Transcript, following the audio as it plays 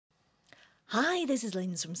Hi, this is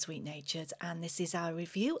Linz from Sweet Natured, and this is our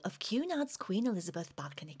review of Cunard's Queen Elizabeth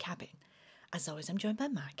balcony cabin. As always, I'm joined by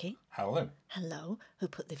Marky. Hello. Hello, who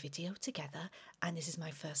put the video together, and this is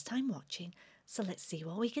my first time watching, so let's see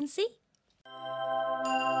what we can see.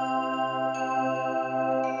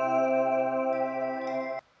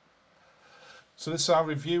 So this is our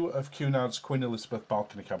review of Cunard's Queen Elizabeth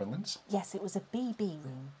balcony cabin, Linz. Yes, it was a BB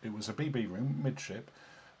room. It was a BB room, midship.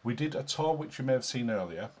 We did a tour which you may have seen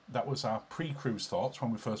earlier. That was our pre-cruise thoughts when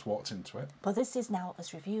we first walked into it. But this is now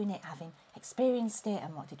us reviewing it, having experienced it,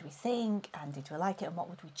 and what did we think, and did we like it, and what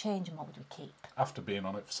would we change, and what would we keep? After being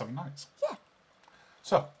on it for 7 nights. Yeah.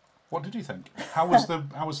 So, what did you think? How was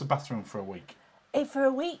the bathroom for a week? For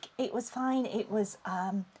a week, it was fine. It was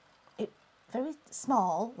very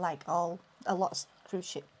small, like a lot of cruise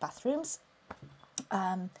ship bathrooms.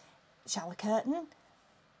 Shower curtain.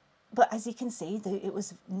 But as you can see, it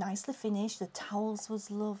was nicely finished. The towels was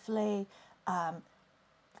lovely.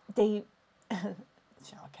 The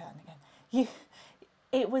shower curtain again.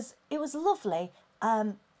 It was lovely.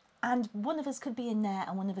 And one of us could be in there,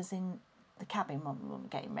 and one of us in the cabin when we were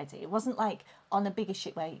getting ready. It wasn't like on a bigger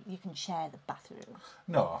ship where you can share the bathroom.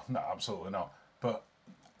 No, absolutely not. But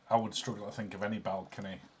I would struggle to think of any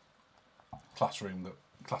balcony class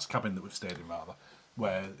cabin that we've stayed in rather,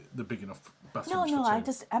 where the big enough bathrooms for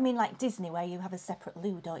two. I mean like Disney, where you have a separate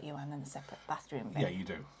loo, don't you, and then a separate bathroom bit. Yeah, you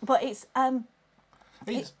do. But it's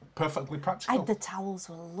perfectly practical. the towels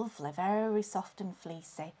were lovely, very soft and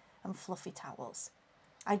fleecy and fluffy towels.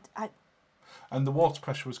 And the water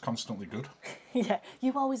pressure was constantly good. Yeah,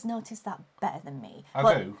 you always notice that better than me.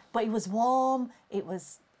 I do. But it was warm. It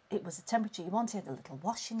was a temperature you wanted. A little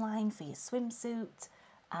washing line for your swimsuit.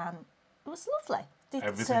 It was lovely.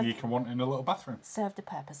 Everything you can want in a little bathroom. Served a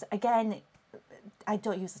purpose. Again, I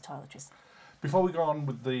don't use the toiletries. Before we go on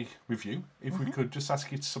with the review, if we could just ask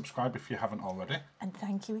you to subscribe if you haven't already. And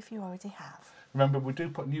thank you if you already have. Remember, we do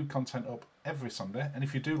put new content up every Sunday, and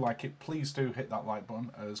if you do like it, please do hit that like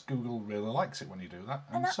button, as Google really likes it when you do that,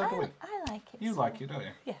 and so do we. I like it. You like it, don't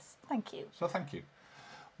you? Yes, thank you. So thank you.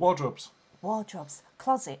 Wardrobes. Wardrobes,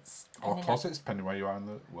 closets. Or closets, depending where you are in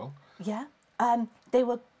the world. Yeah.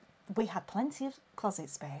 We had plenty of closet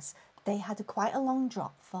space. They had quite a long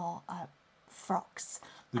drop for frocks.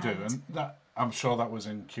 They do, and that I'm sure that was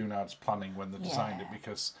in Cunard's planning when they designed it,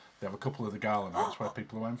 because they have a couple of the gala nights where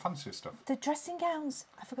people are wearing fancy stuff. The dressing gowns.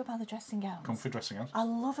 I forgot about the dressing gowns. Comfy dressing gowns. I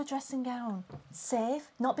love a dressing gown. Safe.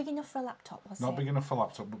 Not big enough for a laptop, was it? Not big enough for a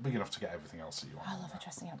laptop, but big enough to get everything else that you want. I love a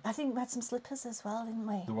dressing gown. I think we had some slippers as well, didn't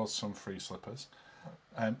we? There was some free slippers.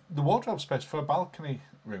 The wardrobe space for a balcony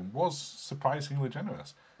room was surprisingly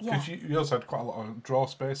generous. Because you also had quite a lot of drawer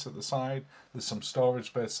space at the side. There's some storage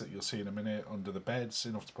space that you'll see in a minute under the beds,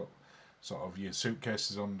 enough to put sort of your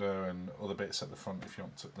suitcases under, and other bits at the front if you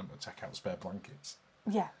want them to take out spare blankets.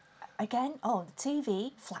 Yeah. Again, the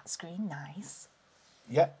TV, flat screen, nice.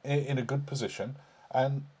 Yeah, in a good position.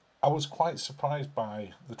 And I was quite surprised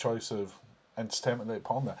by the choice of entertainment they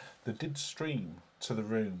put on there. They did stream to the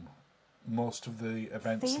room most of the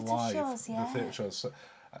events live. Shows, yeah. The theatre shows. So,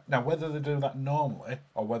 now, whether they do that normally,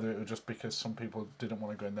 or whether it was just because some people didn't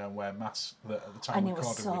want to go in there and wear masks that at the time And we it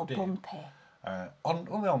was recorded so we did. bumpy.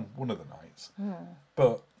 Only on one of the nights.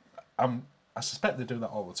 But I suspect they do that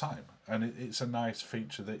all the time, and it's a nice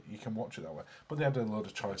feature that you can watch it that way. But they had a load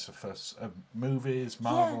of choice of movies,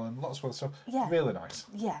 Marvel, and lots of other stuff. Yeah. Really nice.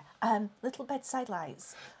 Yeah. Little bedside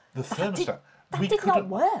lights. The thermostat. That did not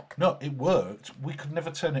work. No, it worked. We could never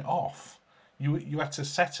turn it off. You had to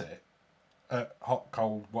set it at hot,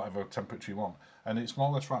 cold, whatever temperature you want, and it's more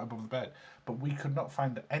or less right above the bed. But we could not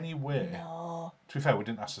find any way. No. To be fair, we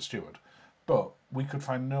didn't ask the steward, but we could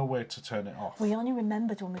find no way to turn it off. We only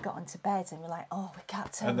remembered when we got into bed and we're like, we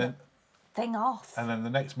can't turn the thing off. And then the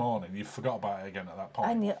next morning, you forgot about it again at that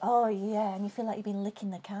point. And and you feel like you've been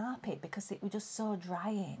licking the carpet because it was just so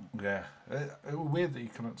drying. Yeah, it was weird that you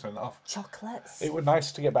couldn't turn it off. Chocolates. It was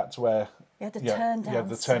nice to get back to where you had the turn down. You had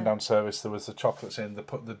the turn down service. There was the chocolates in. They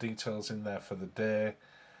put the details in there for the day.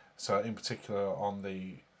 So in particular on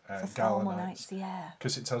the gala nights,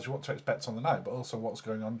 because it tells you what to expect on the night, but also what's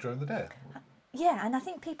going on during the day. Yeah, and I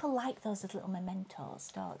think people like those little mementos,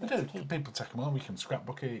 don't they? They do. People take them home. You can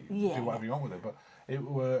scrapbook it, do whatever you want with it. But it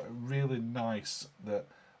were really nice that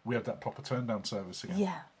we had that proper turn down service again.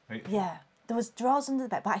 Yeah. There was drawers under the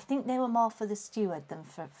bed, but I think they were more for the steward than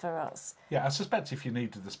for us. Yeah, I suspect if you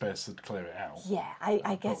needed the space, they'd clear it out. Yeah,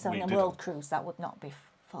 I guess on a world cruise that would not be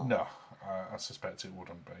full. No, I suspect it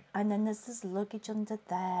wouldn't be. And then there's this luggage under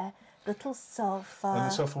there, little sofa. And the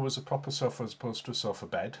sofa was a proper sofa as opposed to a sofa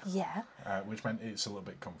bed. Yeah. Which meant it's a little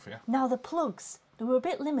bit comfier. Now the plugs, they were a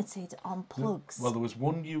bit limited on plugs. Well, there was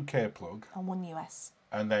one UK plug. And one US.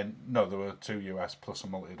 And then, no, there were 2 US plus a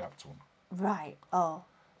multi-adapter one. Right, oh.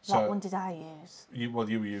 So, what one did I use? You were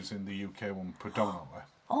using the UK one predominantly.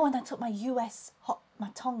 Oh, and I took my US my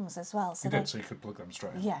tongs as well. So you did, so you could plug them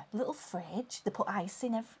straight in. Yeah, little fridge. They put ice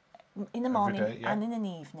in in the morning day, yeah. and in an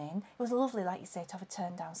evening. It was lovely, like you say, to have a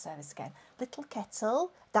turn-down service again. Little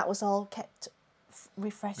kettle. That was all kept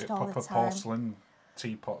refreshed all the proper time. porcelain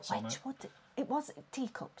teapots on it. It was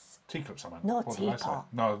teacups. Teacups, I meant. No, What did I say?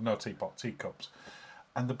 teapot. No teapot, teacups.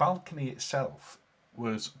 And the balcony itself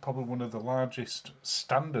was probably one of the largest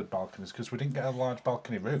standard balconies because we didn't get a large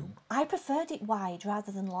balcony room. I preferred it wide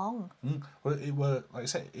rather than long. Well, it were, like I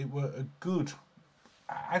said, it were a good,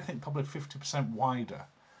 I think probably 50% wider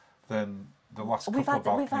than the last couple of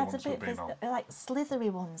balcony We've had ones a we've bit been of on. like slithery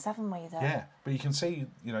ones, haven't we? Though? Yeah, but you can see,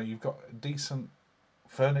 you've got decent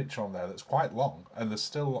furniture on there that's quite long, and there's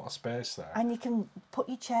still a lot of space there. And you can put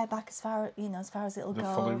your chair back as far as it'll go.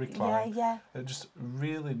 Fully reclined. Yeah. Just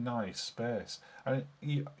really nice space. I mean,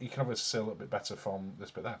 you can obviously see a little bit better from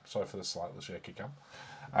this bit there. Sorry for the slightly shaky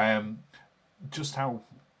cam. Just how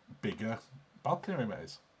big a balcony room it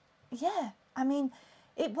is. Yeah, I mean,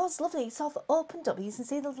 it was lovely. It sort of opened up. You can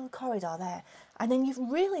see the little corridor there, and then you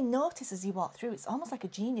really notice as you walk through, it's almost like a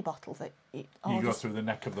genie bottle that it. You go through the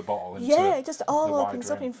neck of the bottle. Into it just all the opens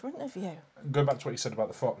wide up in front of you. Going back to what you said about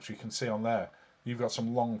the frocks, you can see on there. You've got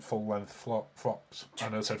some long, full-length frocks. I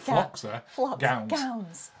know I said flocks there. Flocks.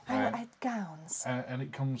 Gowns. I had gowns. And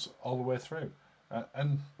it comes all the way through.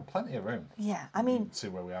 And plenty of room. Yeah, I mean... You can see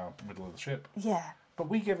where we are, middle of the ship. Yeah. But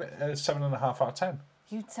we give it a 7.5 out of 10.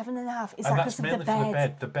 You 7.5. Is and that that's because of mainly the for bed? the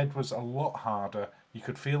bed. The bed was a lot harder. You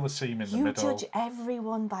could feel the seam in the middle. You judge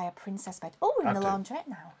everyone by a princess bed. Oh, we're in the laundrette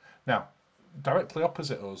now. Now, directly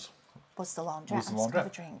opposite us was the laundrette. Have a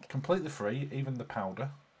drink. Completely free, even the powder.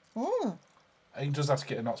 It does ask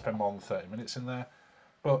you to not spend more than 30 minutes in there.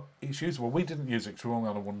 But it's usable. We didn't use it because we were only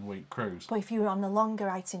on a 1-week cruise. But if you were on a longer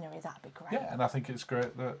itinerary, that'd be great. Yeah, and I think it's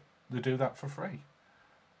great that they do that for free.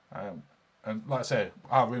 And like I say,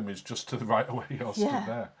 our room is just to the right of where you're stood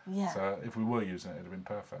there. Yeah. So if we were using it, it'd have been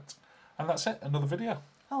perfect. And that's it, another video.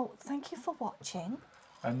 Oh, thank you for watching.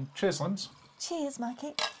 And cheers, Linz. Cheers,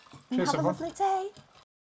 Maggie. Cheers, have everyone. a lovely day.